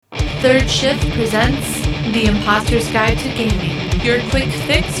Third Shift presents The Imposter's Guide to Gaming, your quick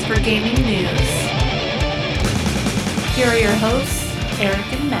fix for gaming news. Here are your hosts,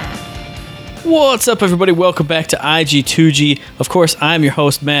 Eric and Matt. What's up, everybody? Welcome back to IG2G. Of course, I'm your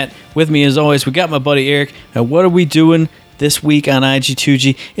host, Matt. With me, as always, we got my buddy Eric. Now, what are we doing this week on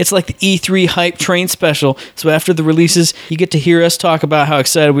IG2G? It's like the E3 Hype Train special. So after the releases, you get to hear us talk about how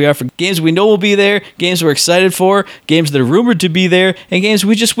excited we are for games we know will be there, games we're excited for, games that are rumored to be there, and games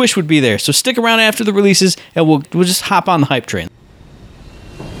we just wish would be there. So stick around after the releases, and we'll just hop on the hype train.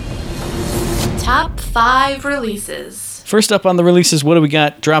 Top 5 releases. First up on the releases, what do we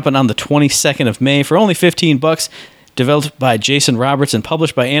got dropping on the 22nd of May for only $15? Developed by Jason Roberts and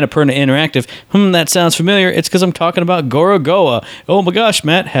published by Annapurna Interactive. That sounds familiar. It's because I'm talking about Gorogoa. Oh my gosh,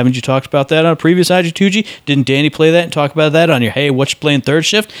 Matt, haven't you talked about that on a previous IG2G? Didn't Danny play that and talk about that on your Hey, what you playing Third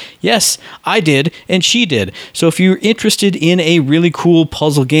Shift? Yes, I did, and she did. So if you're interested in a really cool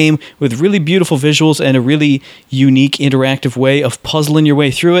puzzle game with really beautiful visuals and a really unique interactive way of puzzling your way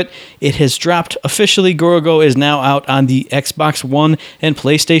through it, it has dropped officially. Gorogoa is now out on the Xbox One and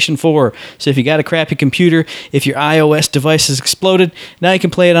PlayStation 4. So if you got a crappy computer, if your iOS device has exploded, now you can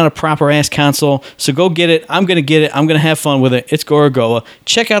play it on a proper-ass console. So go get it. I'm going to get it. I'm going to have fun with it. It's Gorogoa.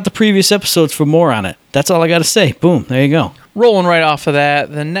 Check out the previous episodes for more on it. That's all I got to say. Boom. There you go. Rolling right off of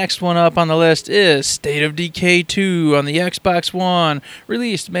that, the next one up on the list is State of Decay 2 on the Xbox One,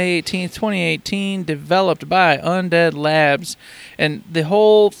 released May 18th, 2018, developed by Undead Labs. And the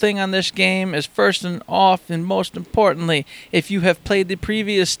whole thing on this game is, first and off, and most importantly, if you have played the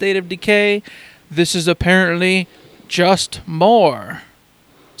previous State of Decay, this is apparently just more.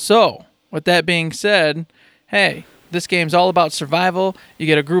 So, with that being said, hey, this game's all about survival. You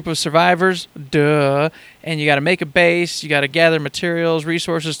get a group of survivors, and you got to make a base, you got to gather materials,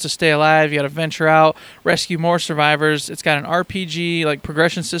 resources to stay alive, you got to venture out, rescue more survivors. It's got an RPG like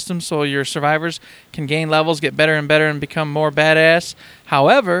progression system, so your survivors can gain levels, get better and better, and become more badass.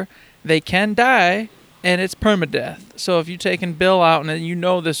 However, they can die, and it's permadeath. So if you're taking Bill out and you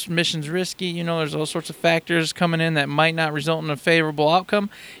know this mission's risky, you know there's all sorts of factors coming in that might not result in a favorable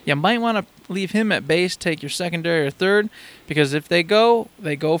outcome, you might want to leave him at base, take your secondary or third, because if they go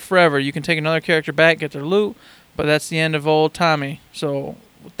forever. You can take another character back, get their loot, but that's the end of old Tommy. So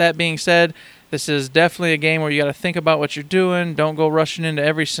with that being said, this is definitely a game where you got to think about what you're doing. Don't go rushing into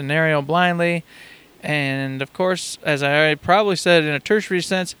every scenario blindly. And, of course, as I already probably said in a tertiary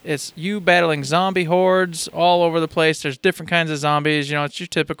sense, it's you battling zombie hordes all over the place. There's different kinds of zombies. You know, it's your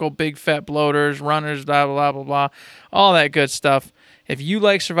typical big fat bloaters, runners, blah, blah, blah, blah, all that good stuff. If you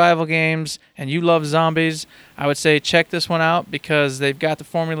like survival games and you love zombies, I would say check this one out because they've got the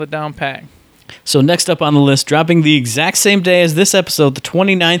formula down pat. So next up on the list, dropping the exact same day as this episode, the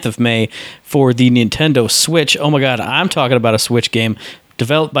 29th of May, for the Nintendo Switch. Oh my god, I'm talking about a Switch game.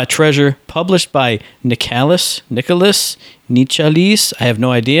 Developed by Treasure, published by Nicalis, I have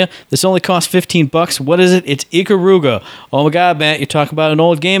no idea. This only costs $15. What is it? It's Ikaruga. Oh my god, Matt, you're talking about an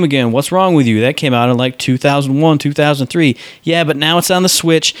old game again. What's wrong with you? That came out in like 2001, 2003. Yeah, but now it's on the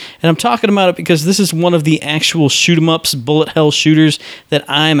Switch, and I'm talking about it because this is one of the actual shoot-'em-ups, bullet hell shooters that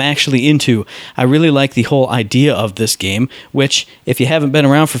I'm actually into. I really like the whole idea of this game, which, if you haven't been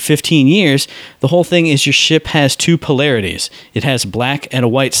around for 15 years, the whole thing is your ship has two polarities. It has black and a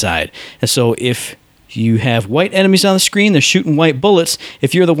white side. And so if you have white enemies on the screen, they're shooting white bullets.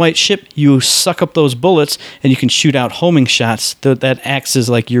 If you're the white ship, you suck up those bullets and you can shoot out homing shots. That acts as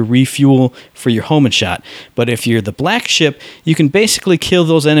like your refuel for your homing shot. But if you're the black ship, you can basically kill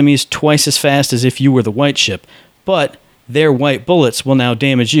those enemies twice as fast as if you were the white ship. But their white bullets will now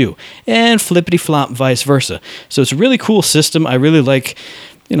damage you. And flippity-flop vice versa. So it's a really cool system. I really like...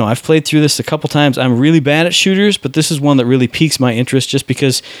 You know, I've played through this a couple times. I'm really bad at shooters, but this is one that really piques my interest just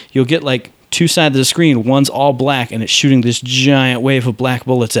because you'll get like two sides of the screen. One's all black and it's shooting this giant wave of black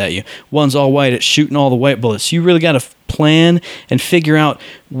bullets at you. One's all white, it's shooting all the white bullets. You really got to plan and figure out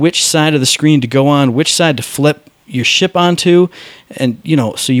which side of the screen to go on, which side to flip your ship onto. And, you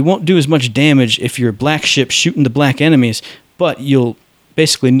know, so you won't do as much damage if you're a black ship shooting the black enemies, but you'll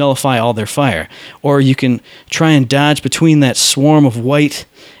basically nullify all their fire. Or you can try and dodge between that swarm of white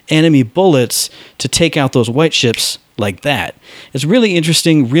enemy bullets to take out those white ships like that. It's really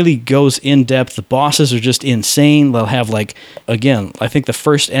interesting, really goes in depth. The bosses are just insane. They'll have like, again, I think the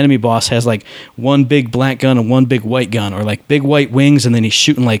first enemy boss has like one big black gun and one big white gun, or like big white wings, and then he's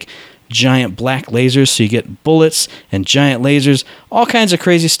shooting like giant black lasers, so you get bullets and giant lasers, all kinds of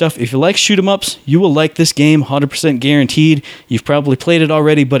crazy stuff. If you like shoot-'em-ups, you will like this game, 100% guaranteed. You've probably played it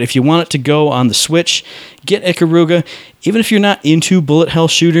already, but if you want it to go on the Switch, get Ikaruga. Even if you're not into bullet hell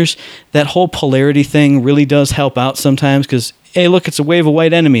shooters, that whole polarity thing really does help out sometimes, because hey, look, it's a wave of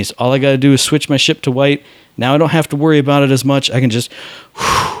white enemies. All I got to do is switch my ship to white. Now I don't have to worry about it as much. I can just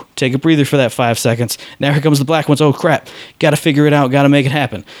take a breather for that 5 seconds. Now here comes the black ones. Oh, crap. Got to figure it out. Got to make it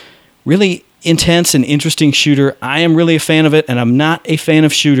happen. Really intense and interesting shooter. I am really a fan of it, and I'm not a fan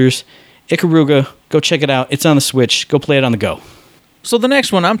of shooters. Ikaruga, go check it out. It's on the Switch. Go play it on the go. So the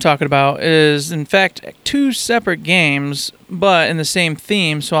next one I'm talking about is, in fact, 2 separate games, but in the same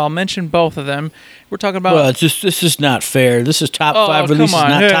theme, so I'll mention both of them. We're talking about... Well, this is not fair. This is top 5 releases,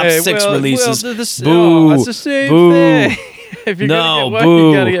 not top 6 releases. Boo. It's the same thing. If you're no, gonna get one,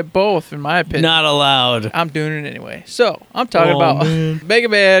 you gotta get both, in my opinion. Not allowed. I'm doing it anyway. So, I'm talking about Mega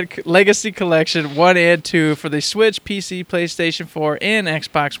Man Legacy Collection 1 and 2 for the Switch, PC, PlayStation 4, and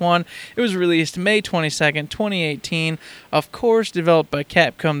Xbox One. It was released May 22nd, 2018. Of course, developed by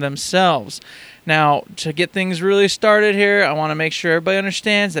Capcom themselves. Now, to get things really started here, I want to make sure everybody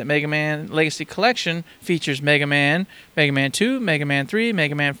understands that Mega Man Legacy Collection features Mega Man, Mega Man 2, Mega Man 3,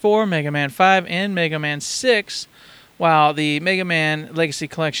 Mega Man 4, Mega Man 5, and Mega Man 6. While the Mega Man Legacy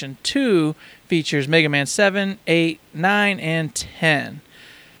Collection 2 features Mega Man 7, 8, 9, and 10.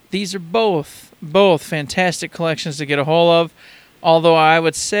 These are both fantastic collections to get a hold of. Although I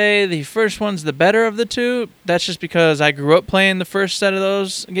would say the first one's the better of the two. That's just because I grew up playing the first set of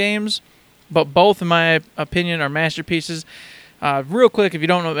those games. But both, in my opinion, are masterpieces. Real quick, if you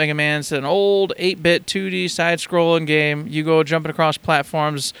don't know what Mega Man, it's an old 8-bit 2D side-scrolling game. You go jumping across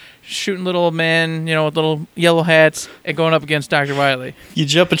platforms, shooting little men, with little yellow hats, and going up against Dr. Wily. You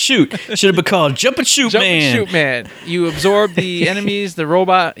jump and shoot. Should have been called Jump and Shoot Jump Man. Jump and Shoot Man. You absorb the enemies,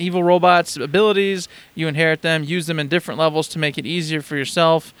 the evil robots' abilities. You inherit them, use them in different levels to make it easier for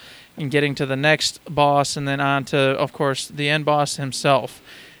yourself in getting to the next boss, and then on to, of course, the end boss himself.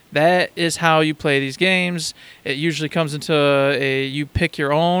 That is how you play these games. It usually comes into you pick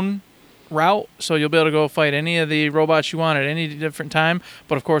your own route, so you'll be able to go fight any of the robots you want at any different time.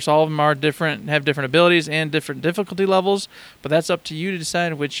 But of course, all of them are different, have different abilities and different difficulty levels. But that's up to you to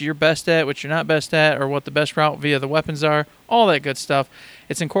decide which you're best at, which you're not best at, or what the best route via the weapons are. All that good stuff.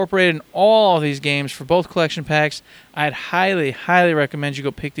 It's incorporated in all of these games for both collection packs. I'd highly, highly recommend you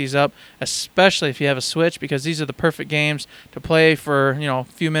go pick these up, especially if you have a Switch, because these are the perfect games to play for a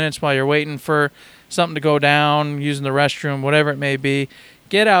few minutes while you're waiting for something to go down, using the restroom, whatever it may be.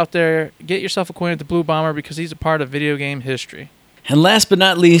 Get out there, get yourself acquainted with the Blue Bomber, because he's a part of video game history. And last but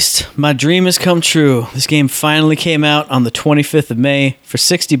not least, my dream has come true. This game finally came out on the 25th of May for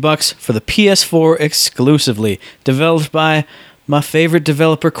 $60 for the PS4 exclusively. Developed by my favorite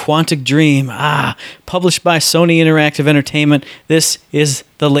developer, Quantic Dream. Published by Sony Interactive Entertainment. This is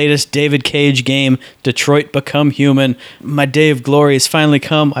the latest David Cage game, Detroit Become Human. My day of glory has finally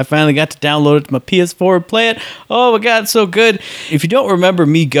come. I finally got to download it to my PS4 and play it. Oh my god, it's so good. If you don't remember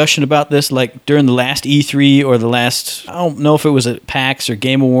me gushing about this like during the last E3 or the last, I don't know if it was at PAX or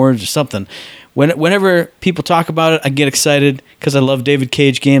Game Awards or something. Whenever people talk about it, I get excited because I love David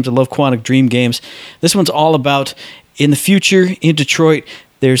Cage games. I love Quantic Dream games. This one's all about in the future in Detroit.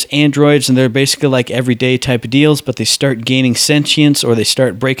 There's androids, and they're basically like everyday type of deals, but they start gaining sentience, or they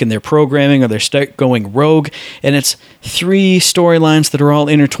start breaking their programming, or they start going rogue. And it's 3 storylines that are all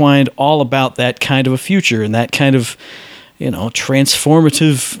intertwined, all about that kind of a future and that kind of,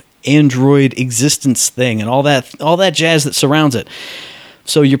 transformative android existence thing and all that jazz that surrounds it.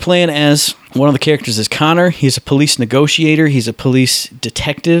 So you're playing as one of the characters is Connor. He's a police negotiator. He's a police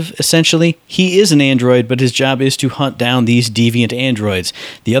detective, essentially. He is an android, but his job is to hunt down these deviant androids.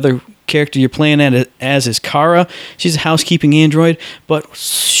 The other character you're playing as is Kara. She's a housekeeping android, but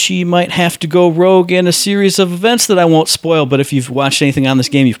she might have to go rogue in a series of events that I won't spoil, but if you've watched anything on this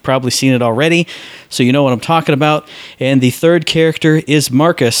game, you've probably seen it already, so you know what I'm talking about. And the third character is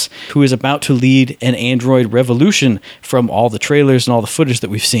Marcus, who is about to lead an android revolution from all the trailers and all the footage that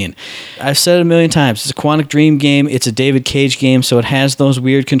we've seen. I've said it a million times, it's a Quantic Dream game, it's a David Cage game, so it has those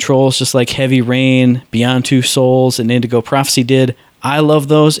weird controls just like Heavy Rain, Beyond Two Souls, and Indigo Prophecy did. I love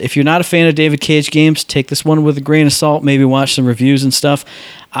those. If you're not a fan of David Cage games, take this one with a grain of salt, maybe watch some reviews and stuff.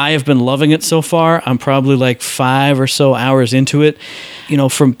 I have been loving it so far. I'm probably like 5 or so hours into it.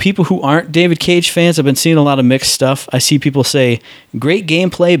 From people who aren't David Cage fans, I've been seeing a lot of mixed stuff. I see people say, great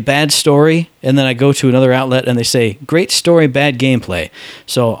gameplay, bad story, and then I go to another outlet and they say, great story, bad gameplay.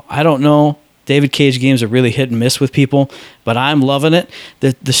 So I don't know. David Cage games are really hit and miss with people, but I'm loving it.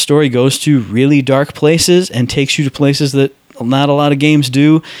 The story goes to really dark places and takes you to places that not a lot of games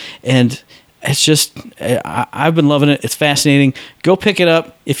do, and it's just, I've been loving it. It's fascinating. Go pick it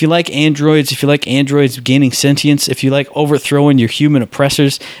up. If you like androids, gaining sentience, if you like overthrowing your human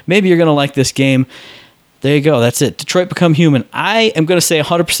oppressors, maybe you're going to like this game. There you go. That's it. Detroit Become Human. I am going to say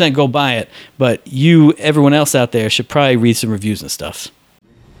 100% go buy it, but you, everyone else out there, should probably read some reviews and stuff.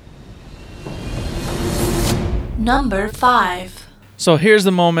 Number 5. So here's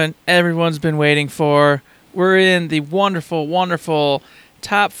the moment everyone's been waiting for. We're in the wonderful, wonderful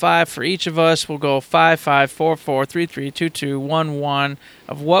top 5 for each of us. We'll go 5, 5, 4, 4, 3, 3, 2, 2, 1, 1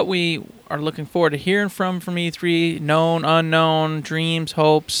 of what we are looking forward to hearing from E3. Known, unknown, dreams,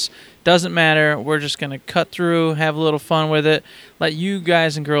 hopes. Doesn't matter. We're just going to cut through, have a little fun with it, let you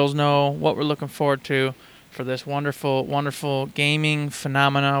guys and girls know what we're looking forward to for this wonderful, wonderful gaming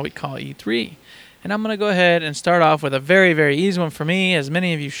phenomena we call E3. And I'm going to go ahead and start off with a very, very easy one for me, as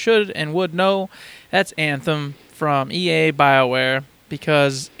many of you should and would know. That's Anthem from EA BioWare,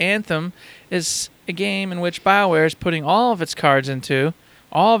 because Anthem is a game in which BioWare is putting all of its cards into,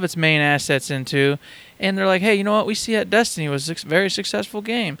 all of its main assets into, and they're like, hey, you know what? We see that Destiny was a very successful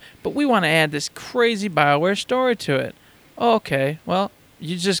game, but we want to add this crazy BioWare story to it. Okay, well,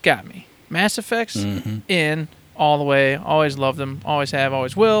 you just got me. Mass Effect's in all the way. Always loved them. Always have,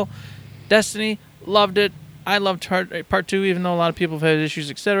 always will. Destiny, loved it. I loved Part 2, even though a lot of people have had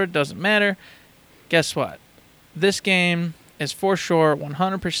issues, etc. It doesn't matter. Guess what? This game is for sure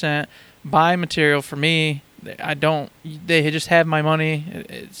 100% buy material for me. They just have my money.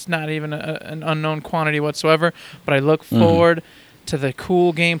 It's not even an unknown quantity whatsoever, but I look forward to the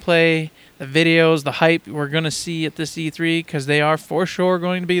cool gameplay, the videos, the hype we're going to see at this E3, because they are for sure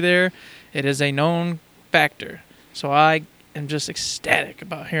going to be there. It is a known factor. So I am just ecstatic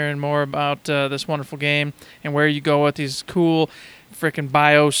about hearing more about this wonderful game and where you go with these cool freaking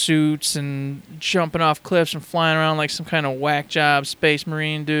bio suits and jumping off cliffs and flying around like some kind of whack job space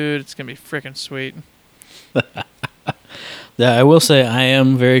marine dude. It's going to be freaking sweet. Yeah, I will say I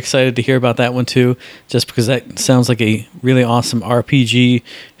am very excited to hear about that one too, just because that sounds like a really awesome RPG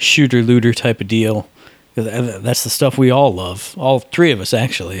shooter-looter type of deal. That's the stuff we all love. All three of us,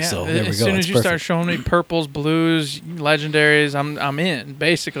 actually. Yeah, so there we go. As soon as you start showing me purples, blues, legendaries, I'm in.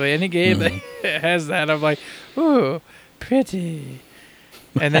 Basically, any game that has that, I'm like, ooh, pretty.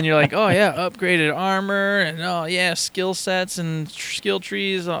 And then you're like, oh yeah, upgraded armor, and oh yeah, skill sets and skill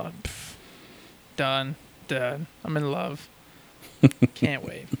trees. Oh, done. I'm in love. Can't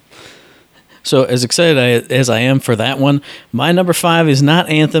wait. So as excited as I am for that one, my number 5 is not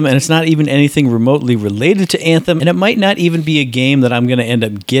Anthem, and it's not even anything remotely related to Anthem, and it might not even be a game that I'm going to end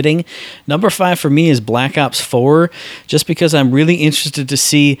up getting. Number 5 for me is Black Ops 4, just because I'm really interested to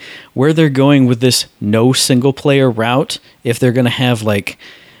see where they're going with this no single-player route, if they're going to have, like,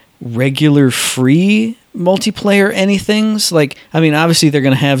 regular free multiplayer anythings. Like, I mean, obviously they're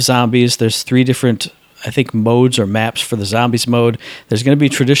going to have zombies. There's 3 different, I think, modes or maps for the zombies mode. There's going to be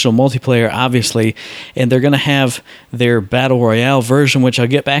traditional multiplayer, obviously, and they're going to have their Battle Royale version, which I'll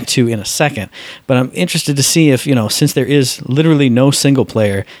get back to in a second. But I'm interested to see if, since there is literally no single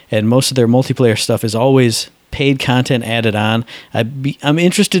player and most of their multiplayer stuff is always paid content added on, I'm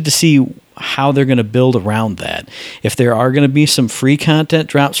interested to see how they're going to build around that. If there are going to be some free content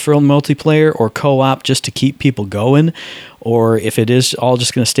drops for multiplayer or co-op just to keep people going, or if it is all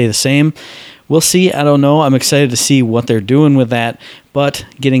just going to stay the same. We'll see. I don't know. I'm excited to see what they're doing with that. But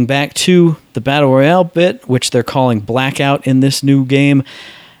getting back to the Battle Royale bit, which they're calling Blackout in this new game,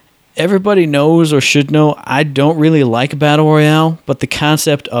 everybody knows or should know I don't really like Battle Royale, but the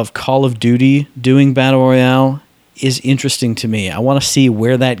concept of Call of Duty doing Battle Royale is interesting to me. I want to see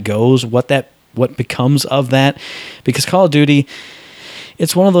where that goes, what becomes of that, because Call of Duty,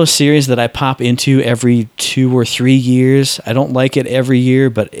 it's one of those series that I pop into every 2 or 3 years. I don't like it every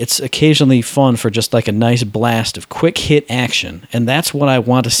year, but it's occasionally fun for just like a nice blast of quick hit action. And that's what I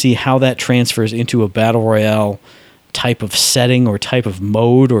want to see, how that transfers into a Battle Royale type of setting or type of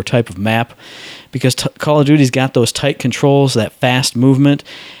mode or type of map. Because Call of Duty's got those tight controls, that fast movement,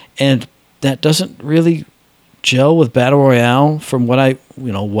 and that doesn't really gel with Battle Royale. From what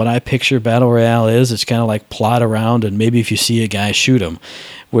I picture Battle Royale is, it's kind of like plot around and maybe if you see a guy, shoot him.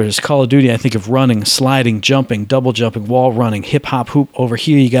 Whereas Call of Duty, I think of running, sliding, jumping, double jumping, wall running, hip hop hoop. Over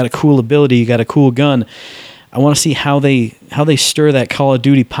here you got a cool ability, you got a cool gun. I want to see how they stir that Call of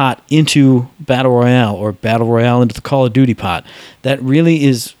Duty pot into Battle Royale, or Battle Royale into the Call of Duty pot. That really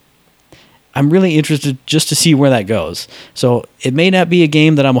is, I'm really interested just to see where that goes. So it may not be a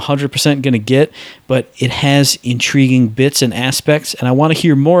game that I'm 100% going to get, but it has intriguing bits and aspects, and I want to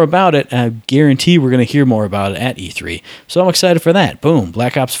hear more about it. I guarantee we're going to hear more about it at E3. So I'm excited for that. Boom,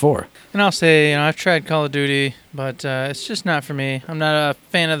 Black Ops 4. And I'll say, I've tried Call of Duty, but it's just not for me. I'm not a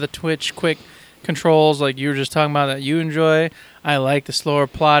fan of the Twitch quick controls like you were just talking about that you enjoy. I like the slower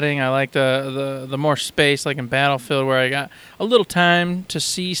plotting. I like the more space, like in Battlefield, where I got a little time to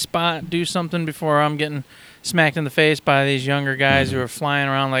see Spot do something before I'm getting smacked in the face by these younger guys who are flying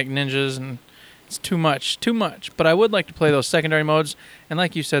around like ninjas, and it's too much. But I would like to play those secondary modes, and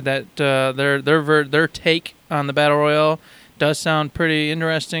like you said, that their take on the Battle Royale does sound pretty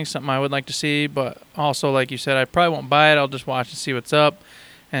interesting, something I would like to see, but also, like you said, I probably won't buy it. I'll just watch and see what's up.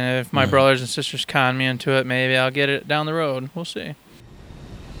 And if my brothers and sisters con me into it, maybe I'll get it down the road. We'll see.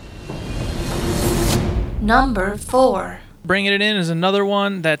 Number 4. Bringing it in is another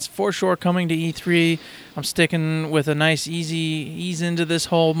one that's for sure coming to E3. I'm sticking with a nice ease into this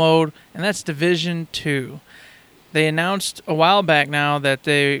whole mode, and that's Division 2. They announced a while back now that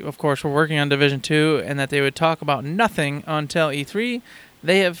they, of course, were working on Division 2 and that they would talk about nothing until E3.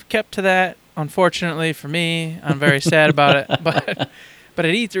 They have kept to that, unfortunately for me. I'm very sad about it, But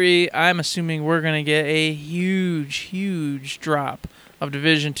at E3, I'm assuming we're going to get a huge drop of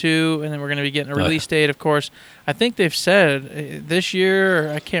Division 2, and then we're going to be getting a release date, of course. I think they've said this year,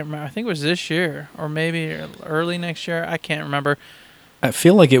 or I can't remember. I think it was this year, or maybe early next year. I can't remember. I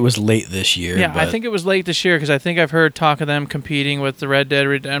feel like it was late this year. Yeah, I think it was late this year because I think I've heard talk of them competing with the Red Dead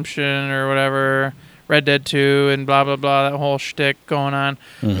Redemption or whatever, Red Dead 2 and blah, blah, blah, that whole shtick going on.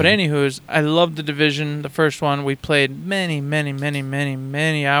 Mm-hmm. But anywho's, I love the Division, the first one. We played many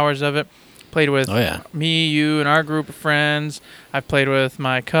hours of it. Played with me, you, and our group of friends. I've played with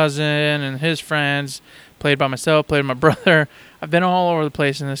my cousin and his friends. Played by myself, played with my brother. I've been all over the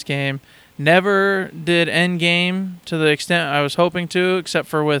place in this game. Never did end game to the extent I was hoping to, except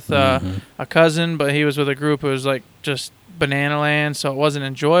for with a cousin, but he was with a group who was like just banana land, so it wasn't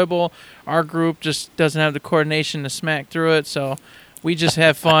enjoyable. Our group just doesn't have the coordination to smack through it, so we just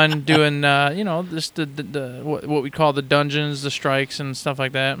have fun doing, just what we call the dungeons, the strikes, and stuff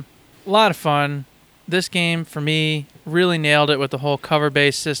like that. A lot of fun. This game, for me, really nailed it with the whole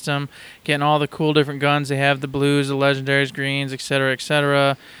cover-based system, getting all the cool different guns. They have the blues, the legendaries, greens,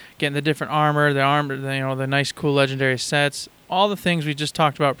 etc., getting the different armor, the nice, cool legendary sets. All the things we just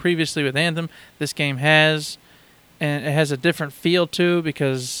talked about previously with Anthem, this game has. And it has a different feel, too,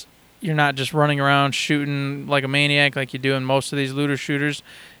 because you're not just running around shooting like a maniac like you do in most of these looter shooters.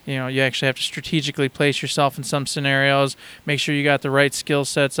 You actually have to strategically place yourself in some scenarios, make sure you got the right skill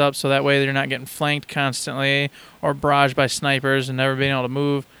sets up so that way you're not getting flanked constantly or barraged by snipers and never being able to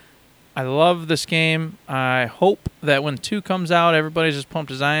move. I love this game. I hope that when 2 comes out, everybody's as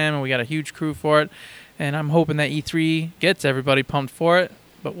pumped as I am, and we got a huge crew for it. And I'm hoping that E3 gets everybody pumped for it,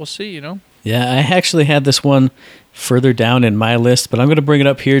 but we'll see, Yeah, I actually had this one further down in my list, but I'm going to bring it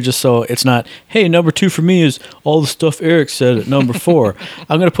up here just so it's not, hey, number 2 for me is all the stuff Eric said at number 4.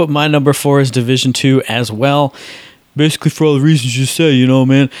 I'm going to put my number 4 as Division 2 as well, basically for all the reasons you say,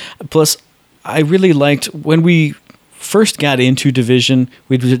 man. Plus, I really liked when we first got into Division,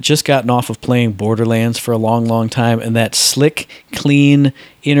 we'd just gotten off of playing Borderlands for a long time, and that slick, clean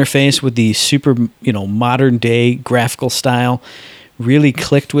interface with the super, modern-day graphical style really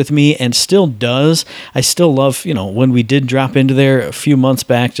clicked with me and still does. I still love, when we did drop into there a few months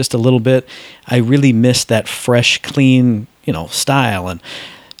back, just a little bit, I really missed that fresh, clean, style. And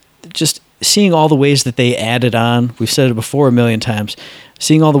just seeing all the ways that they added on, we've said it before a million times,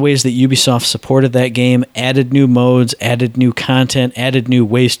 seeing all the ways that Ubisoft supported that game, added new modes, added new content, added new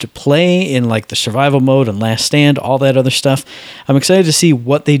ways to play in like the survival mode and Last Stand, all that other stuff. I'm excited to see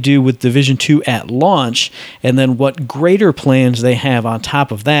what they do with Division 2 at launch, and then what greater plans they have on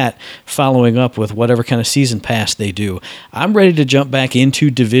top of that, following up with whatever kind of season pass they do. I'm ready to jump back into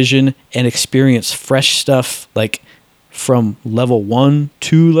Division and experience fresh stuff like from level 1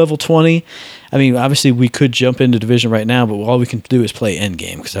 to level 20. I mean, obviously we could jump into Division right now, but all we can do is play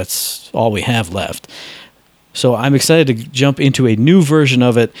Endgame because that's all we have left. So I'm excited to jump into a new version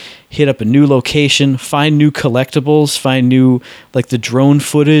of it, hit up a new location, find new collectibles, find new, like the drone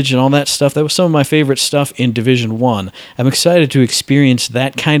footage and all that stuff. That was some of my favorite stuff in Division 1. I'm excited to experience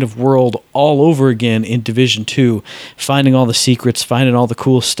that kind of world all over again in Division 2, finding all the secrets, finding all the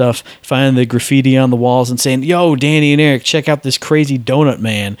cool stuff, finding the graffiti on the walls and saying, yo, Danny and Eric, check out this crazy donut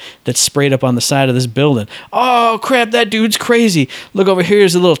man that's sprayed up on the side of this building. Oh, crap, that dude's crazy. Look over here,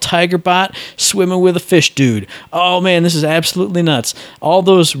 there's a little tiger bot swimming with a fish dude. Oh man, this is absolutely nuts. All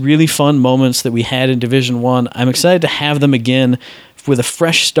those really fun moments that we had in Division 1, I'm excited to have them again with a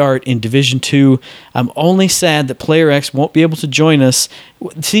fresh start in Division 2. I'm only sad that Player X won't be able to join us.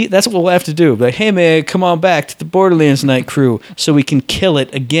 See, that's what we'll have to do. Like, hey man, come on back to the Borderlands Night crew so we can kill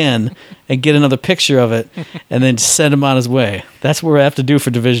it again and get another picture of it and then send him on his way. That's what we have to do for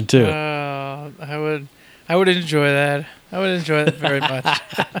Division 2. I would enjoy that. I would enjoy that very much.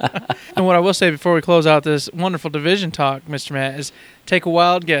 And what I will say before we close out this wonderful division talk, Mr. Matt, is take a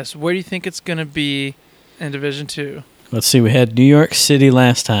wild guess. Where do you think it's going to be in Division 2? Let's see. We had New York City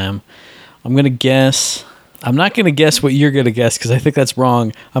last time. I'm going to guess. I'm not going to guess what you're going to guess because I think that's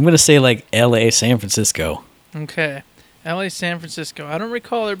wrong. I'm going to say like L.A., San Francisco. Okay. L.A., San Francisco. I don't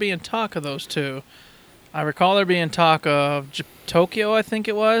recall there being talk of those two. I recall there being talk of Tokyo, I think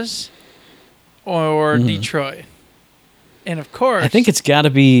it was, or Detroit. And of course, I think it's got to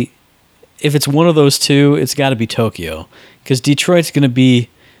be, if it's one of those two, it's got to be Tokyo. Because Detroit's going to be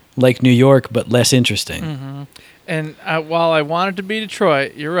like New York, but less interesting. Mm-hmm. And while I want it to be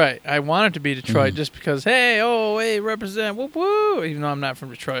Detroit, you're right. I want it to be Detroit just because, hey, represent, whoop, woo. Even though I'm not from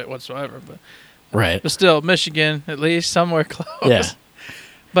Detroit whatsoever. Right. But still, Michigan, at least, somewhere close. Yeah.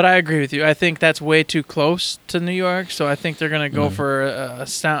 But I agree with you. I think that's way too close to New York, so I think they're going to go for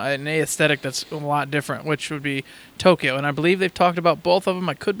an aesthetic that's a lot different, which would be Tokyo. And I believe they've talked about both of them.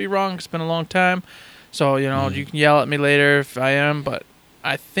 I could be wrong. It's been a long time. So, you can yell at me later if I am, but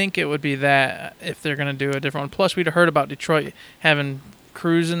I think it would be that if they're going to do a different one. Plus, we'd heard about Detroit having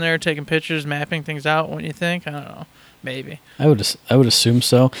crews in there taking pictures, mapping things out. What do you think? I don't know. Maybe. I would assume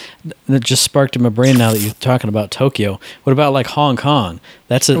so. That just sparked in my brain now that you're talking about Tokyo. What about like Hong Kong?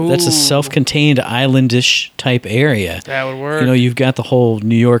 That's a self-contained islandish type area. That would work. You've got the whole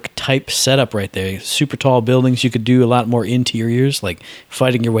New York type setup right there. Super tall buildings. You could do a lot more interiors, like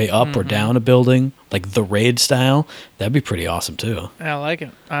fighting your way up or down a building, like the Raid style. That'd be pretty awesome too. I like it.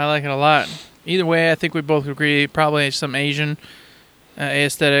 I like it a lot. Either way, I think we both agree. Probably some Asian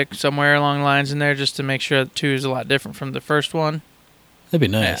aesthetic somewhere along the lines in there, just to make sure that 2 is a lot different from the first one. That'd be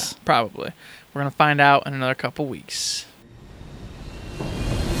nice. Yeah, probably. We're gonna find out in another couple weeks.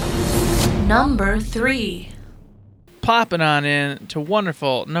 Number 3. Popping on in to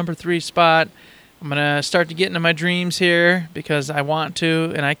wonderful number 3 spot. I'm gonna start to get into my dreams here because I want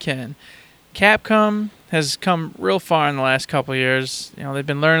to and I can. Capcom has come real far in the last couple of years. They've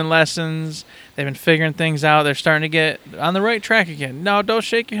been learning lessons. They've been figuring things out. They're starting to get on the right track again. No, don't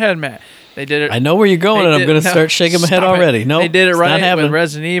shake your head, Matt. They did it. I know where you're going, and I'm going to start shaking my head already. No, they did it right with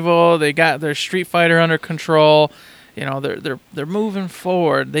Resident Evil. They got their Street Fighter under control. They're moving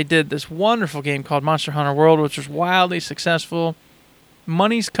forward. They did this wonderful game called Monster Hunter World, which was wildly successful.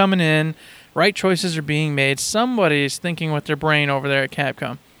 Money's coming in. Right choices are being made. Somebody's thinking with their brain over there at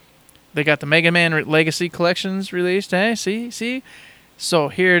Capcom. They got the Mega Man Legacy Collections released. Hey, see? So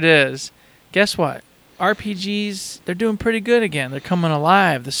here it is. Guess what? RPGs, they're doing pretty good again. They're coming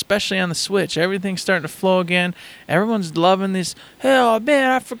alive, especially on the Switch. Everything's starting to flow again. Everyone's loving this. Hell,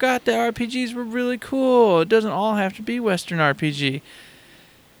 man, I forgot that RPGs were really cool. It doesn't all have to be Western RPG.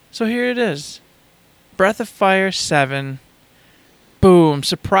 So here it is. Breath of Fire 7. Boom.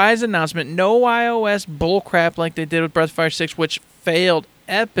 Surprise announcement. No iOS bullcrap like they did with Breath of Fire 6, which failed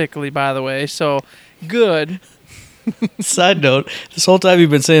epically, by the way. So good. Side note, this whole time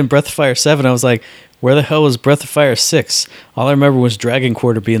you've been saying Breath of Fire 7, I was like, where the hell was Breath of Fire 6? All I remember was Dragon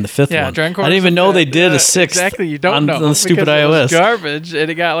Quarter being the 5th one. Dragon Quarter. I didn't even know they did a 6th. Exactly, you don't know. On the stupid iOS. It was garbage, and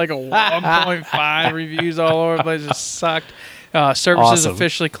it got like a 1.5 reviews all over the place. It just sucked. Services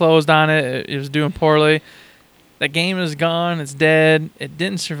officially closed on it. It was doing poorly. That game is gone. It's dead. It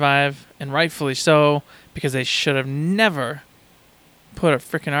didn't survive, and rightfully so, because they should have never put a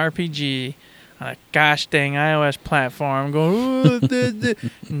freaking RPG on a gosh dang iOS platform going,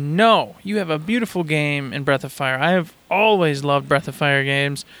 No, you have a beautiful game in Breath of Fire. I have always loved Breath of Fire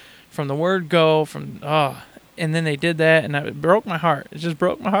games from the word go, and then they did that, and it broke my heart. It just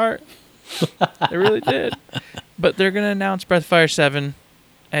broke my heart. It really did. But they're going to announce Breath of Fire 7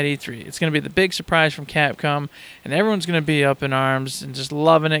 at E3. It's going to be the big surprise from Capcom, and everyone's going to be up in arms and just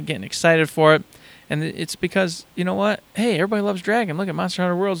loving it, getting excited for it. And it's because, you know what? Hey, everybody loves Dragon. Look at Monster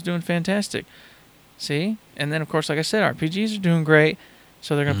Hunter World's doing fantastic. See? And then, of course, like I said, RPGs are doing great.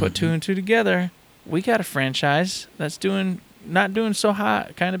 So they're going to put 2 and 2 together. We got a franchise that's not doing so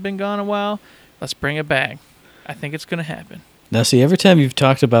hot. Kind of been gone a while. Let's bring it back. I think it's going to happen. Now, see, every time you've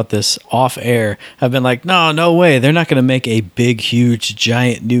talked about this off air, I've been like, no way. They're not going to make a big, huge,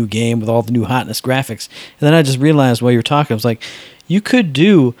 giant new game with all the new hotness graphics. And then I just realized while you were talking, I was like, you could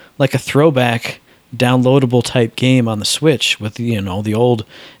do like a throwback downloadable type game on the Switch with the old,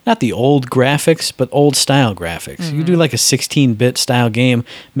 not the old graphics, but old style graphics. Mm-hmm. You do like a 16-bit style game,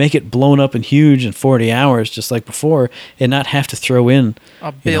 make it blown up and huge in 40 hours just like before, and not have to throw in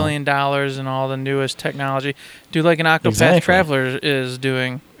 $1 billion and all the newest technology. Do like an Octopath Traveler is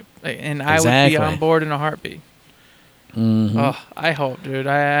doing, and I would be on board in a heartbeat. Mm-hmm. Oh, I hope, dude.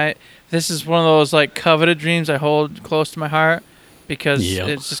 This is one of those like coveted dreams I hold close to my heart. Because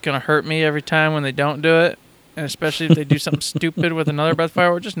it's just going to hurt me every time when they don't do it. and especially if they do something stupid with another Breath of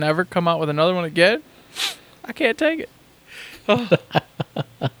Fire, or just never come out with another one again, I can't take it. Oh.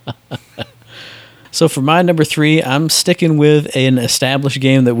 So for my number 3, I'm sticking with an established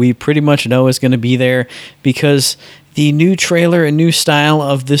game that we pretty much know is going to be there because the new trailer and new style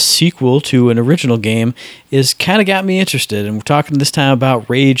of this sequel to an original game is kind of got me interested. And we're talking this time about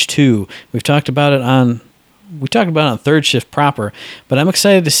Rage 2. We've talked about it on Third Shift proper, but I'm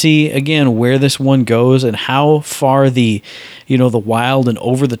excited to see again where this one goes and how far the wild and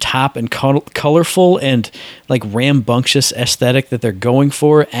over the top and colorful and like rambunctious aesthetic that they're going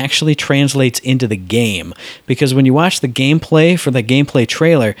for actually translates into the game. Because when you watch the gameplay for the gameplay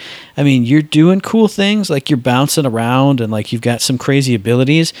trailer, I mean, you're doing cool things, like you're bouncing around and like you've got some crazy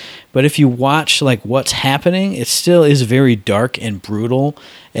abilities, but if you watch like what's happening, it still is very dark and brutal,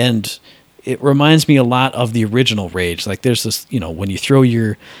 and it reminds me a lot of the original Rage. Like there's this, when you throw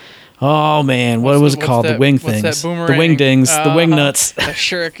your, what was it called? The wing things, the wing dings, the wing nuts, a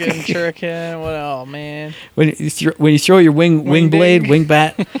shuriken. What? Oh man! When you throw your wing blade, wing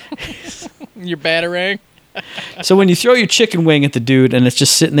bat, your batarang. So when you throw your chicken wing at the dude and it's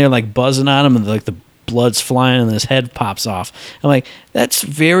just sitting there like buzzing on him and like the blood's flying and his head pops off, I'm like, that's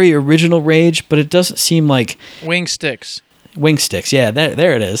very original Rage, but it doesn't seem like wing sticks. Wing sticks, yeah,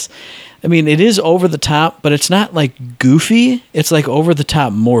 there it is. I mean, it is over the top, but it's not like goofy. It's like over the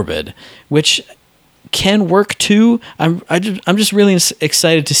top morbid, which can work too. I'm just really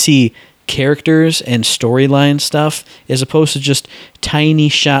excited to see characters and storyline stuff as opposed to just tiny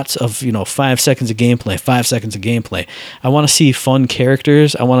shots of 5 seconds of gameplay. I want to see fun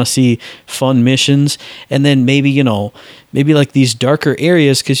characters. I want to see fun missions, and then maybe like these darker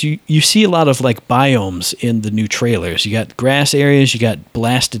areas, because you see a lot of like biomes in the new trailers. You got grass areas, you got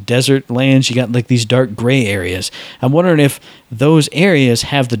blasted desert lands, you got like these dark gray areas. I'm wondering if those areas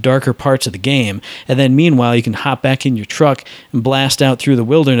have the darker parts of the game, and then meanwhile you can hop back in your truck and blast out through the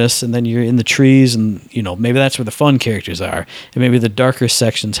wilderness, and then you're in the trees, and maybe that's where the fun characters are, and maybe the darker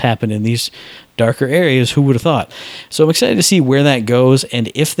sections happen in these darker areas. Who would have thought? So I'm excited to see where that goes,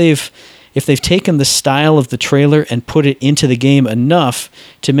 and if they've taken the style of the trailer and put it into the game enough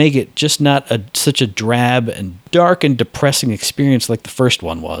to make it just not such a drab and dark and depressing experience like the first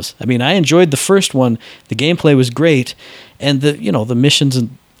one was. I mean, I enjoyed the first one. The gameplay was great, and the missions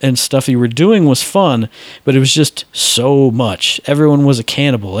and stuff you were doing was fun, but it was just so much. Everyone was a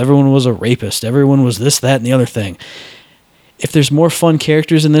cannibal. Everyone was a rapist. Everyone was this, that, and the other thing. If there's more fun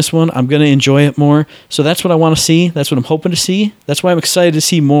characters in this one, I'm going to enjoy it more. So that's what I want to see. That's what I'm hoping to see. That's why I'm excited to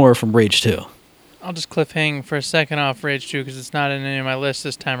see more from Rage 2. I'll just cliffhang for a second off Rage 2 because it's not in any of my lists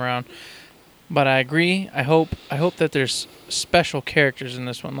this time around. But I agree. I hope that there's special characters in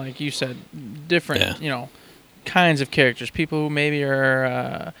this one, like you said, different, kinds of characters. People who maybe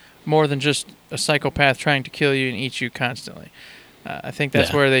are more than just a psychopath trying to kill you and eat you constantly. I think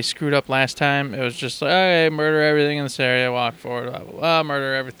that's where they screwed up last time. It was just like, hey, murder everything in this area, walk forward, blah, blah, blah,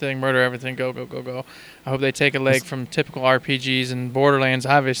 murder everything, go, go, go, go. I hope they take a leg from typical RPGs and Borderlands,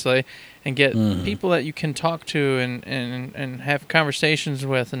 obviously, and get people that you can talk to and have conversations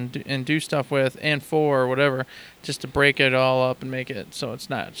with and do stuff with and for or whatever, just to break it all up and make it so it's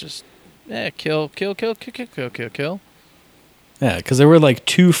not just, kill. Yeah, because there were like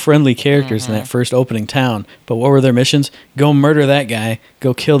 2 friendly characters in that first opening town, but what were their missions? Go murder that guy,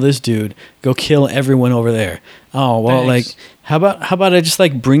 go kill this dude, go kill everyone over there. Oh, well, Thanks. like, how about I just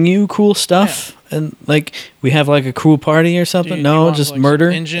like bring you cool stuff and like we have like a cool party or something? No, just like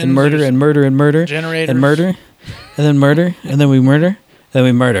murder and murder and murder and murder generators. And murder and then murder and then we murder, then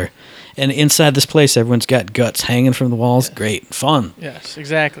we murder. And inside this place, everyone's got guts hanging from the walls. Yeah. Great. Fun. Yes,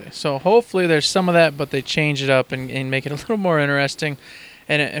 exactly. So hopefully there's some of that, but they change it up and make it a little more interesting.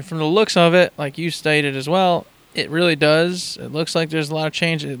 And from the looks of it, like you stated as well, it really does. It looks like there's a lot of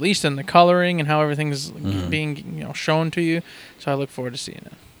change, at least in the coloring and how everything's being shown to you. So I look forward to seeing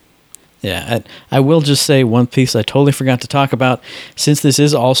it. Yeah, I will just say one piece I totally forgot to talk about. Since this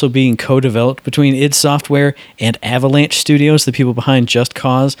is also being co-developed between id Software and Avalanche Studios, the people behind Just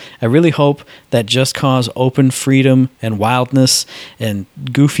Cause, I really hope that Just Cause open freedom and wildness and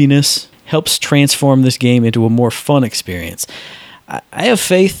goofiness helps transform this game into a more fun experience. I have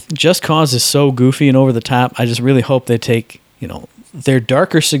faith. Just Cause is so goofy and over the top. I just really hope they take, their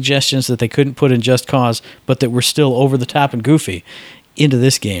darker suggestions that they couldn't put in Just Cause, but that were still over the top and goofy, into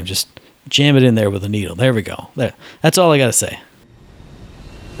this game. Just jam it in there with a needle. There we go. There. That's all I got to say.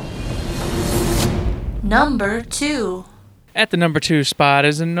 Number 2. At the number 2 spot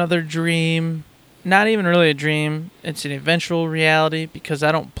is another dream. Not even really a dream. It's an eventual reality because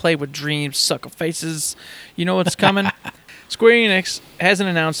I don't play with dreams, sucker faces. You know what's coming? Square Enix hasn't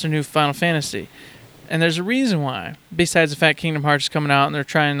announced a new Final Fantasy. And there's a reason why, besides the fact Kingdom Hearts is coming out and they're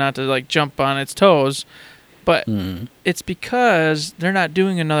trying not to like jump on its toes. But it's because they're not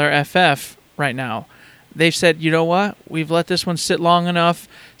doing another FF right now. They've said, you know what? We've let this one sit long enough.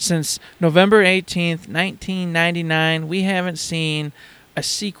 Since November 18th, 1999, we haven't seen a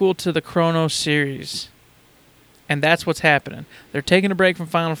sequel to the Chrono series. And that's what's happening. They're taking a break from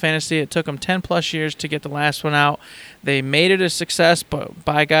Final Fantasy. It took them 10 plus years to get the last one out. They made it a success, but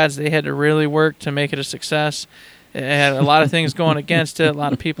by gods, they had to really work to make it a success. It had a lot of things going against it, a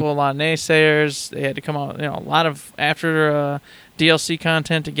lot of people, a lot of naysayers. They had to come out, a lot of after DLC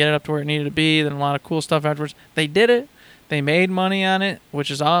content to get it up to where it needed to be, then a lot of cool stuff afterwards. They did it. They made money on it,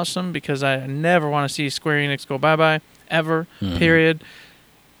 which is awesome because I never want to see Square Enix go bye-bye, ever, period.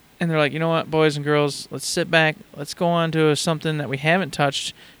 And they're like, you know what, boys and girls, let's sit back. Let's go on to something that we haven't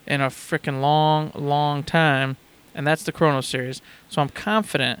touched in a freaking long, long time, and that's the Chrono series. So I'm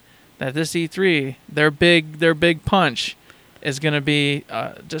confident that this E3, their big punch is going to be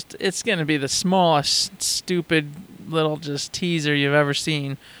it's going to be the smallest, stupid little just teaser you've ever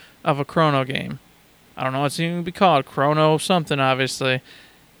seen of a Chrono game. I don't know what's even going to be called, Chrono something, obviously.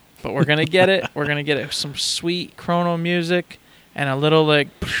 But we're going to get it. We're going to get some sweet Chrono music and a little like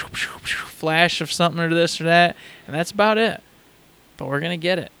flash of something or this or that, and that's about it. But we're going to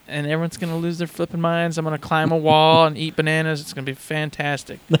get it, and everyone's going to lose their flipping minds. I'm going to climb a wall and eat bananas. It's going to be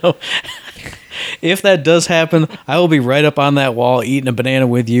fantastic. No. If that does happen, I will be right up on that wall eating a banana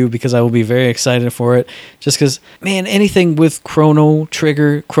with you because I will be very excited for it. Just because, man, anything with Chrono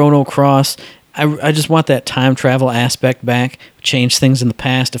Trigger, Chrono Cross, I just want that time travel aspect back. Change things in the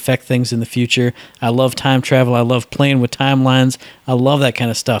past, affect things in the future. I love time travel. I love playing with timelines. I love that kind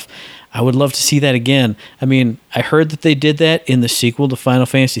of stuff. I would love to see that again. I mean, I heard that they did that in the sequel to Final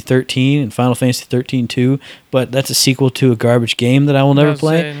Fantasy 13 and Final Fantasy 13 2, but that's a sequel to a garbage game that I will never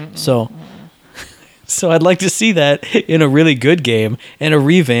play. So I'd like to see that in a really good game and a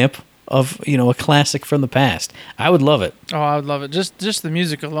revamp of, a classic from the past. I would love it. Oh, I would love it. Just the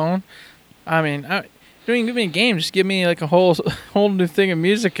music alone. I mean, don't give me a game. Just give me like a whole new thing of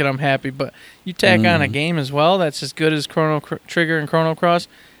music and I'm happy. But you tack on a game as well that's as good as Chrono Trigger and Chrono Cross,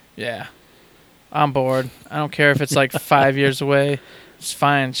 yeah, I'm bored. I don't care if it's like 5 years away. It's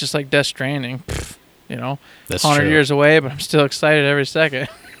fine. It's just like Death Stranding. That's 100 true. years away, but I'm still excited every second.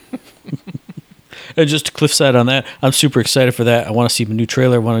 And just to cliffside on that, I'm super excited for that. I want to see a new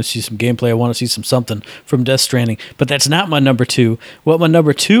trailer. I want to see some gameplay. I want to see something from Death Stranding. But that's not my number two. What my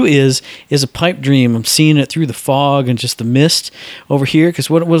number two is a pipe dream. I'm seeing it through the fog and just the mist over here. Because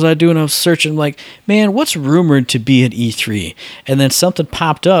what was I doing? I was searching like, man, what's rumored to be at E3? And then something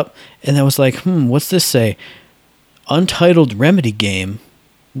popped up, and I was like, what's this say? Untitled Remedy game.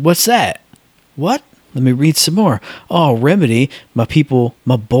 What's that? What? Let me read some more. Oh, Remedy, my people,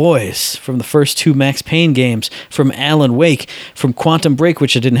 my boys, from the first two Max Payne games, from Alan Wake, from Quantum Break,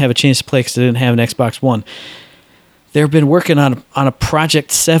 which I didn't have a chance to play because I didn't have an Xbox One. They've been working on a Project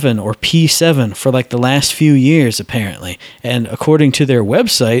 7 or P7 for like the last few years, apparently. And according to their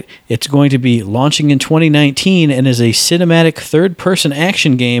website, it's going to be launching in 2019 and is a cinematic third-person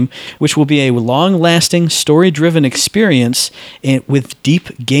action game, which will be a long-lasting, story-driven experience with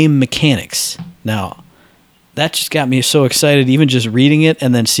deep game mechanics. Now, that just got me so excited, even just reading it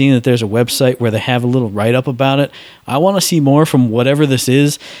and then seeing that there's a website where they have a little write-up about it. I want to see more from whatever this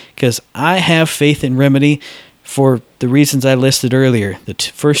is because I have faith in Remedy for the reasons I listed earlier. The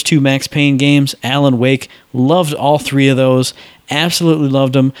first two Max Payne games, Alan Wake, loved all three of those, absolutely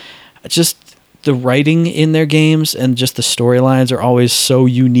loved them. Just the writing in their games and just the storylines are always so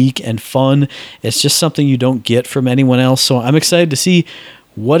unique and fun. It's just something you don't get from anyone else. So I'm excited to see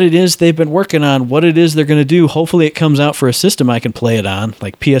what it is they've been working on, what it is they're going to do. Hopefully it comes out for a system I can play it on,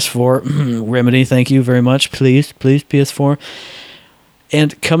 like PS4. Remedy, thank you very much. Please, PS4.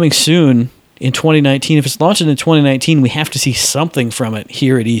 And coming soon in 2019, if it's launching in 2019, we have to see something from it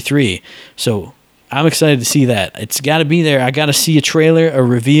here at E3. So I'm excited to see that. It's got to be there. I got to see a trailer, a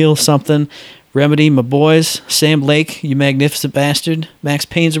reveal, something. Remedy, my boys, Sam Lake, you magnificent bastard, Max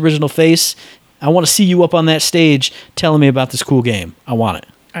Payne's original face. I want to see you up on that stage telling me about this cool game. I want it.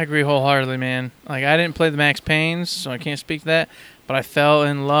 I agree wholeheartedly, man. Like, I didn't play the Max Paynes, so I can't speak to that, but I fell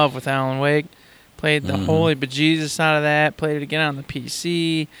in love with Alan Wake. Played the holy bejesus out of that. Played it again on the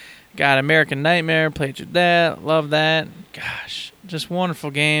PC. Got American Nightmare. Played through that. Love that. Gosh, just wonderful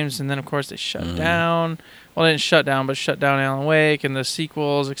games. And then, of course, they shut down. Well, they didn't shut down, but shut down Alan Wake and the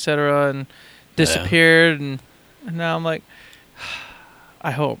sequels, etc., and disappeared. And now I'm like,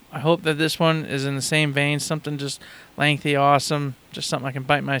 I hope that this one is in the same vein, something just lengthy, awesome, just something I can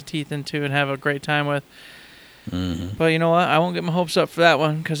bite my teeth into and have a great time with. But you know what? I won't get my hopes up for that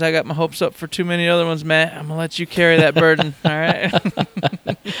one because I got my hopes up for too many other ones, Matt. I'm gonna let you carry that burden. All right.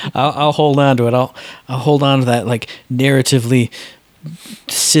 I'll hold on to it. I'll hold on to that like narratively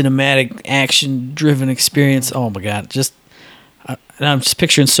cinematic action driven experience. Oh my god, and I'm just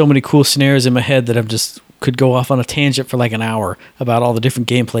picturing so many cool scenarios in my head that I'm just could go off on a tangent for like an hour about all the different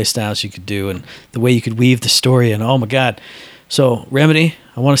gameplay styles you could do and the way you could weave the story. And oh my god. So Remedy,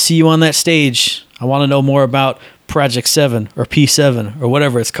 I want to see you on that stage. I want to know more about Project 7 or P7 or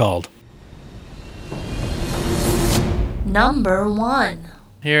whatever it's called. Number 1.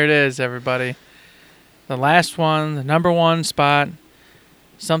 Here it is, everybody. The last one, the number 1 spot.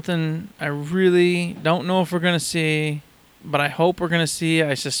 Something I really don't know if we're going to see, but I hope we're going to see.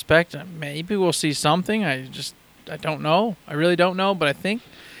 I suspect maybe we'll see something. I don't know. I really don't know, but I think.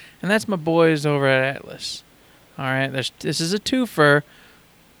 And that's my boys over at Atlus. All right, this is a twofer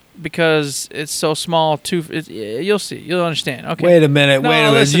because it's so small. You'll see. You'll understand. Okay. Wait a minute.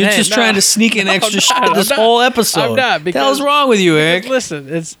 You're just trying to sneak in extra shit this whole episode. I'm not. What the hell's wrong with you, Eric? Listen,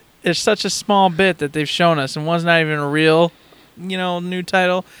 it's such a small bit that they've shown us, and one's not even a real, new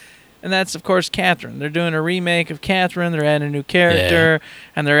title. And that's, of course, Catherine. They're doing a remake of Catherine. They're adding a new character,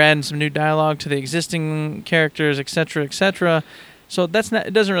 and they're adding some new dialogue to the existing characters, etc., etc. So it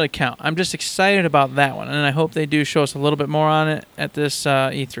doesn't really count. I'm just excited about that one, and I hope they do show us a little bit more on it at this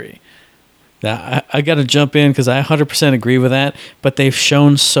E3. Now, I got to jump in because I 100% agree with that, but they've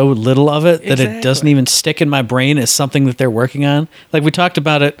shown so little of it that it doesn't even stick in my brain as something that they're working on. Like we talked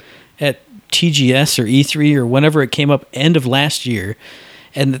about it at TGS or E3 or whenever it came up end of last year,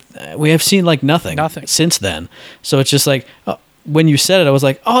 and we have seen like nothing since then. So it's just like, when you said it, I was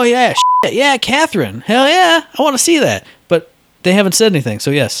like, oh yeah, yeah, Catherine, hell yeah, I want to see that. But they haven't said anything, so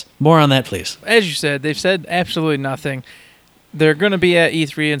yes, more on that, please. As you said, they've said absolutely nothing. They're going to be at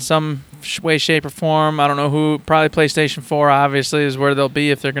E3 in some way, shape, or form. I don't know who. Probably PlayStation 4, obviously, is where they'll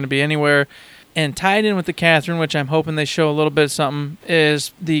be if they're going to be anywhere. And tied in with the Catherine, which I'm hoping they show a little bit of something,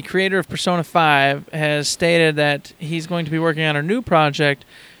 is the creator of Persona 5 has stated that he's going to be working on a new project,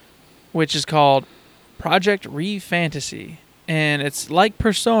 which is called Project Re-Fantasy. And it's like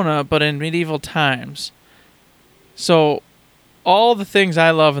Persona, but in medieval times. So all the things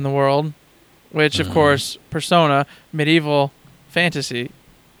I love in the world, which, of course, Persona, medieval fantasy,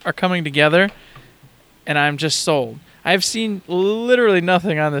 are coming together, and I'm just sold. I've seen literally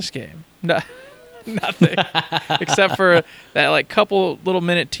nothing on this game. Nothing. Except for that like couple little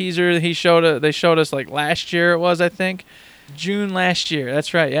minute teaser they showed us like last year it was, I think. June last year.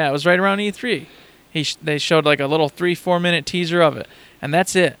 That's right. Yeah, it was right around E3. They showed like a little 3-4 minute teaser of it. And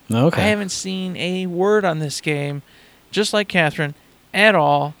that's it. Okay. I haven't seen a word on this game, just like Catherine, at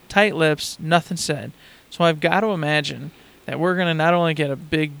all. Tight lips, nothing said. So I've got to imagine that we're going to not only get a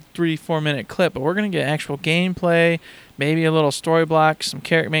big 3-4 minute clip, but we're going to get actual gameplay, maybe a little story block, some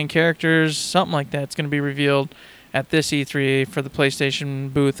main characters, something like that's going to be revealed at this E3 for the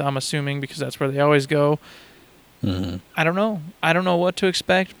PlayStation booth, I'm assuming, because that's where they always go. Mm-hmm. I don't know. I don't know what to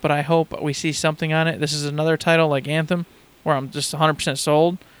expect, but I hope we see something on it. This is another title like Anthem, where I'm just 100%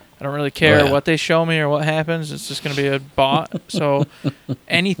 sold. I don't really care what they show me or what happens. It's just going to be a bought. So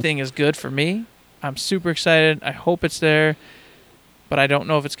anything is good for me. I'm super excited. I hope it's there, but I don't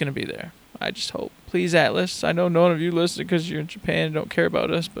know if it's going to be there. I just hope. Please, Atlus. I know none of you listen because you're in Japan and don't care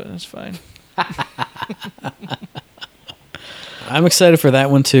about us, but it's fine. I'm excited for that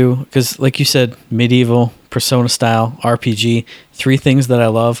one too because, like you said, medieval, Persona style, RPG, 3 things that I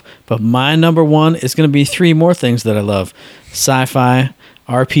love. But my number 1 is going to be 3 more things that I love. Sci-fi,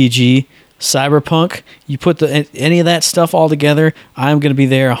 RPG, Cyberpunk. You put any of that stuff all together, I'm going to be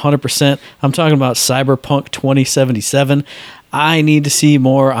there 100%. I'm talking about Cyberpunk 2077. I need to see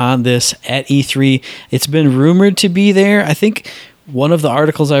more on this at E3. It's been rumored to be there. I think one of the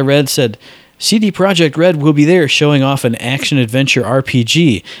articles I read said CD Projekt Red will be there showing off an action-adventure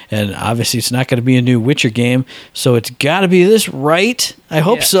RPG. And obviously it's not going to be a new Witcher game, so it's got to be this, right? I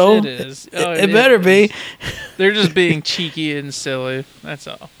hope so. It is. It better be. They're just being cheeky and silly. That's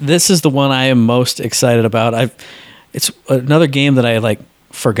all. This is the one I am most excited about. It's another game that I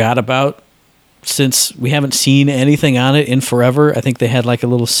forgot about since we haven't seen anything on it in forever. I think they had like a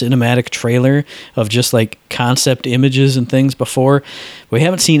little cinematic trailer of just like concept images and things before. We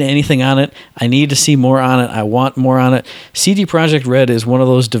haven't seen anything on it. I need to see more on it. I want more on it. CD Projekt Red is one of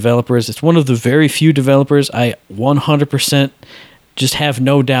those developers. It's one of the very few developers I 100% just have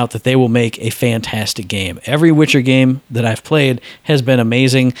no doubt that they will make a fantastic game. Every Witcher game that I've played has been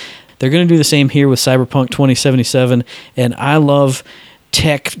amazing. They're going to do the same here with Cyberpunk 2077, and I love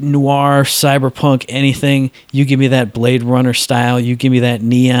tech, noir, cyberpunk, anything. You give me that Blade Runner style, you give me that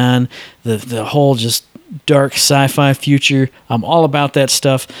neon, the whole just dark sci-fi future. I'm all about that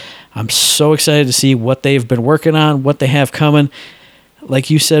stuff. I'm so excited to see what they've been working on, what they have coming. Like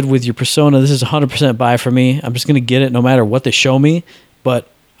you said with your Persona, this is 100% buy for me. I'm just going to get it no matter what they show me, but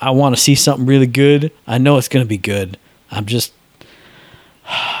I want to see something really good. I know it's going to be good. I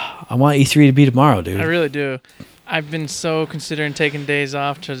want E3 to be tomorrow, dude. I really do. I've been so considering taking days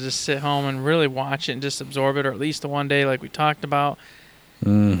off to just sit home and really watch it and just absorb it, or at least the one day like we talked about.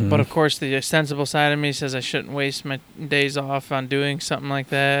 Mm-hmm. But of course, the sensible side of me says I shouldn't waste my days off on doing something like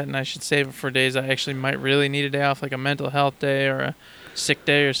that, and I should save it for days I actually might really need a day off, like a mental health day or a sick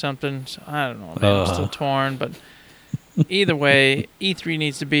day or something. So I don't know, man. I'm still torn, but either way, E3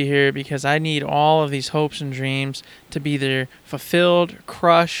 needs to be here because I need all of these hopes and dreams to be either fulfilled,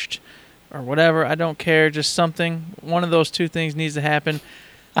 crushed, or whatever. I don't care. Just something. One of those two things needs to happen.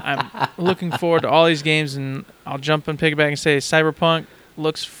 I'm looking forward to all these games, and I'll jump and piggyback and say Cyberpunk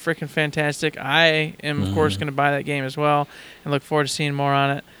looks freaking fantastic. I am, of course, going to buy that game as well and look forward to seeing more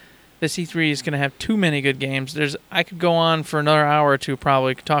on it. This E3 is going to have too many good games. I could go on for another hour or two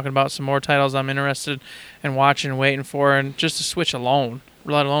probably talking about some more titles I'm interested in watching and waiting for, and just the Switch alone,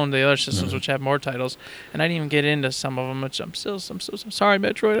 let alone the other systems which have more titles. And I didn't even get into some of them, which I'm so sorry,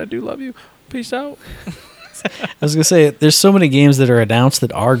 Metroid. I do love you. Peace out. I was going to say, there's so many games that are announced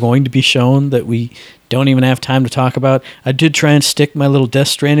that are going to be shown that we don't even have time to talk about. I did try and stick my little Death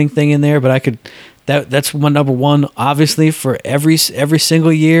Stranding thing in there, but I could... That's my number one, obviously, for every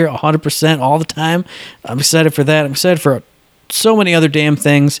single year, 100%, all the time. I'm excited for that. I'm excited for so many other damn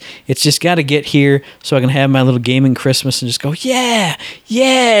things. It's just got to get here so I can have my little gaming Christmas and just go, yeah,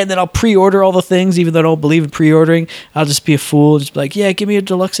 and then I'll pre-order all the things, even though I don't believe in pre-ordering. I'll just be a fool, just be like, yeah, give me a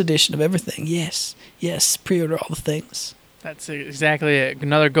deluxe edition of everything. Yes, pre-order all the things. That's exactly it.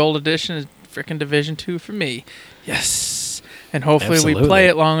 Another gold edition is freaking Division 2 for me. Yes. And hopefully we play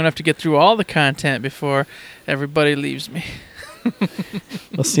it long enough to get through all the content before everybody leaves me.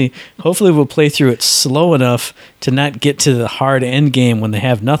 We'll see. Hopefully we'll play through it slow enough to not get to the hard end game when they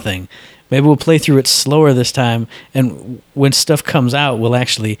have nothing. Maybe we'll play through it slower this time, and when stuff comes out, we'll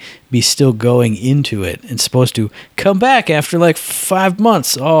actually be still going into it and supposed to come back after like 5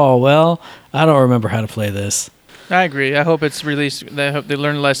 months. Oh, well, I don't remember how to play this. I agree. I hope it's released. I hope they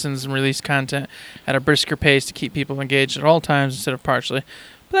learn lessons and release content at a brisker pace to keep people engaged at all times instead of partially.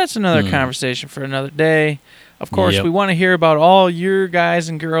 But that's another conversation for another day. Of course, we want to hear about all your guys'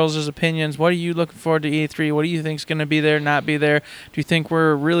 and girls' opinions. What are you looking forward to E3? What do you think is going to be there, not be there? Do you think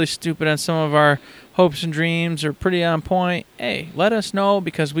we're really stupid on some of our hopes and dreams or pretty on point? Hey, let us know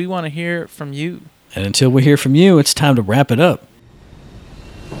because we want to hear from you. And until we hear from you, it's time to wrap it up.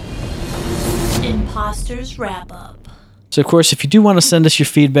 Imposters Wrap Up. So, of course, if you do want to send us your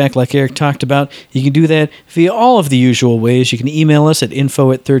feedback like Eric talked about, you can do that via all of the usual ways. You can email us at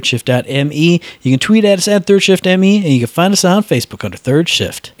info@thirdshift.me. You can tweet at us at thirdshiftme, and you can find us on Facebook under Third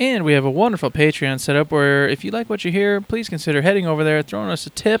Shift. And we have a wonderful Patreon set up where if you like what you hear, please consider heading over there, throwing us a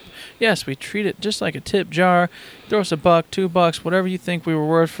tip. Yes, we treat it just like a tip jar. Throw us $1, $2, whatever you think we were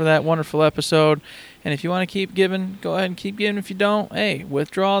worth for that wonderful episode. And if you want to keep giving, go ahead and keep giving. If you don't, hey,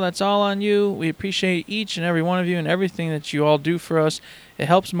 withdraw. That's all on you. We appreciate each and every one of you and everything that you all do for us. It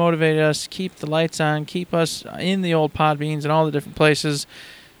helps motivate us, keep the lights on, keep us in the old Podbeans and all the different places.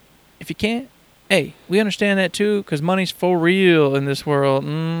 If you can't, hey, we understand that too because money's for real in this world.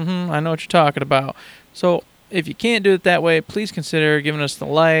 I know what you're talking about. So if you can't do it that way, please consider giving us the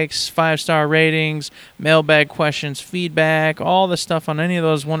likes, 5-star ratings, mailbag questions, feedback, all the stuff on any of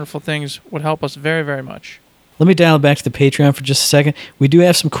those wonderful things would help us very, very much. Let me dial back to the Patreon for just a second. We do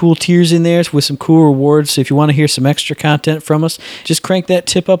have some cool tiers in there with some cool rewards. So if you want to hear some extra content from us, just crank that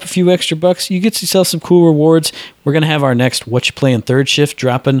tip up a few extra bucks. You get yourself some cool rewards. We're going to have our next What You Play in Third Shift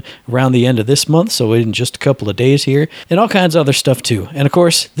dropping around the end of this month, so in just a couple of days here, and all kinds of other stuff too. And of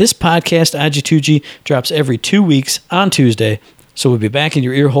course, this podcast, IG2G, drops every 2 weeks on Tuesday. So we'll be back in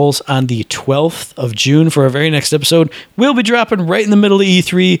your ear holes on the 12th of June for our very next episode. We'll be dropping right in the middle of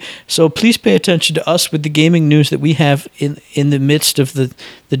E3, so please pay attention to us with the gaming news that we have in the midst of the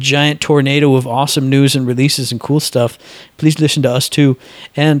giant tornado of awesome news and releases and cool stuff. Please listen to us too.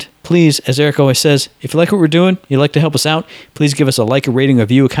 And please, as Eric always says, if you like what we're doing, you'd like to help us out, please give us a like, a rating, a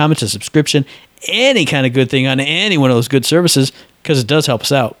review, a comment, a subscription, any kind of good thing on any one of those good services, because it does help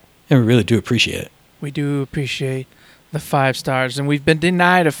us out, and we really do appreciate it. We do appreciate the 5 stars, and we've been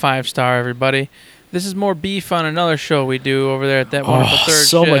denied a 5-star, everybody. This is more beef on another show we do over there at that wonderful Third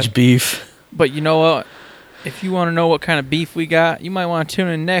so Shift. much beef. But you know what? If you want to know what kind of beef we got, you might want to tune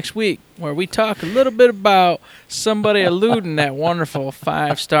in next week where we talk a little bit about somebody eluding that wonderful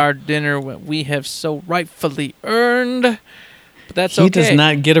 5-star dinner that we have so rightfully earned. But that's okay. He does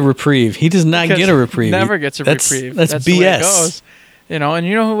not get a reprieve. He does not get a reprieve. Never gets a reprieve. That's BS. BS. The way it goes. And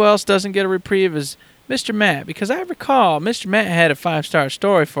you know who else doesn't get a reprieve is Mr. Matt, because I recall Mr. Matt had a 5-star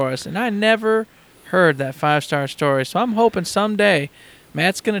story for us, and I never heard that 5-star story. So I'm hoping someday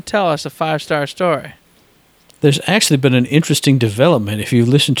Matt's going to tell us a 5-star story. There's actually been an interesting development. If you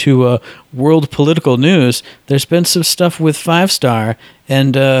listen to world political news, there's been some stuff with 5-star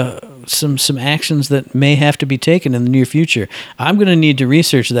and some actions that may have to be taken in the near future. I'm going to need to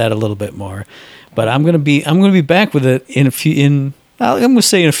research that a little bit more, but I'm going to be back with it in a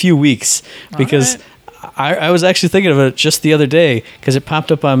few weeks, because I was actually thinking of it just the other day because it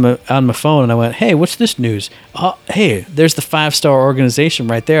popped up on my phone, and I went, "Hey, what's this news? Oh, hey, there's the 5-star organization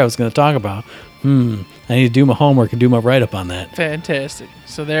right there I was going to talk about. I need to do my homework and do my write-up on that." Fantastic.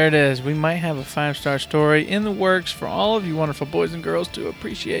 So there it is. We might have a 5-star story in the works for all of you wonderful boys and girls to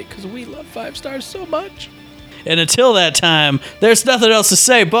appreciate, because we love 5 stars so much. And until that time, there's nothing else to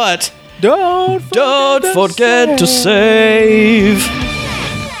say but don't forget to save.